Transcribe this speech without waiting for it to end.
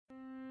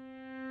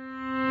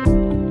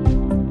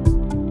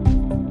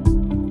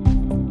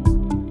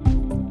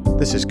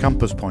This is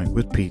Compass Point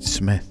with Pete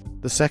Smith.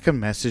 The second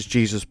message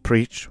Jesus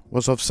preached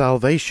was of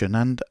salvation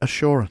and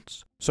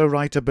assurance. So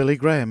writer Billy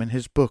Graham in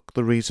his book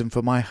The Reason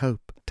for My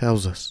Hope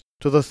tells us,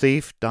 to the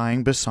thief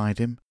dying beside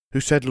him, who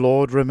said,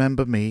 "Lord,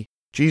 remember me,"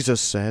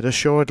 Jesus said,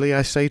 "Assuredly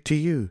I say to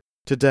you,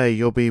 today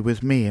you'll be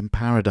with me in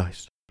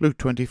paradise." Luke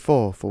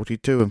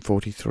 24:42 and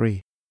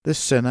 43. This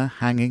sinner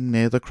hanging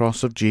near the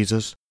cross of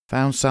Jesus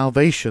found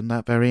salvation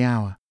that very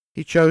hour.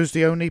 He chose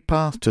the only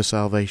path to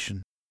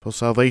salvation, for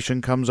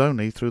salvation comes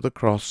only through the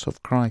cross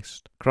of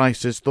Christ.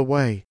 Christ is the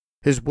way,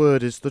 His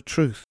word is the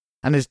truth,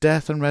 and His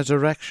death and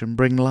resurrection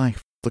bring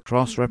life. The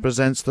cross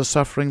represents the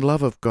suffering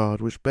love of God,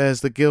 which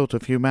bears the guilt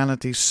of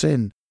humanity's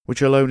sin,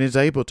 which alone is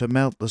able to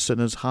melt the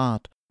sinner's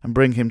heart and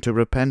bring him to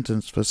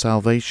repentance for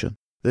salvation.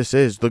 This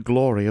is the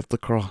glory of the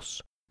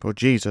cross, for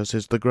Jesus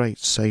is the Great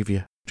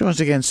Saviour. Join us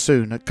again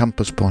soon at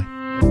Compass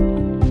Point.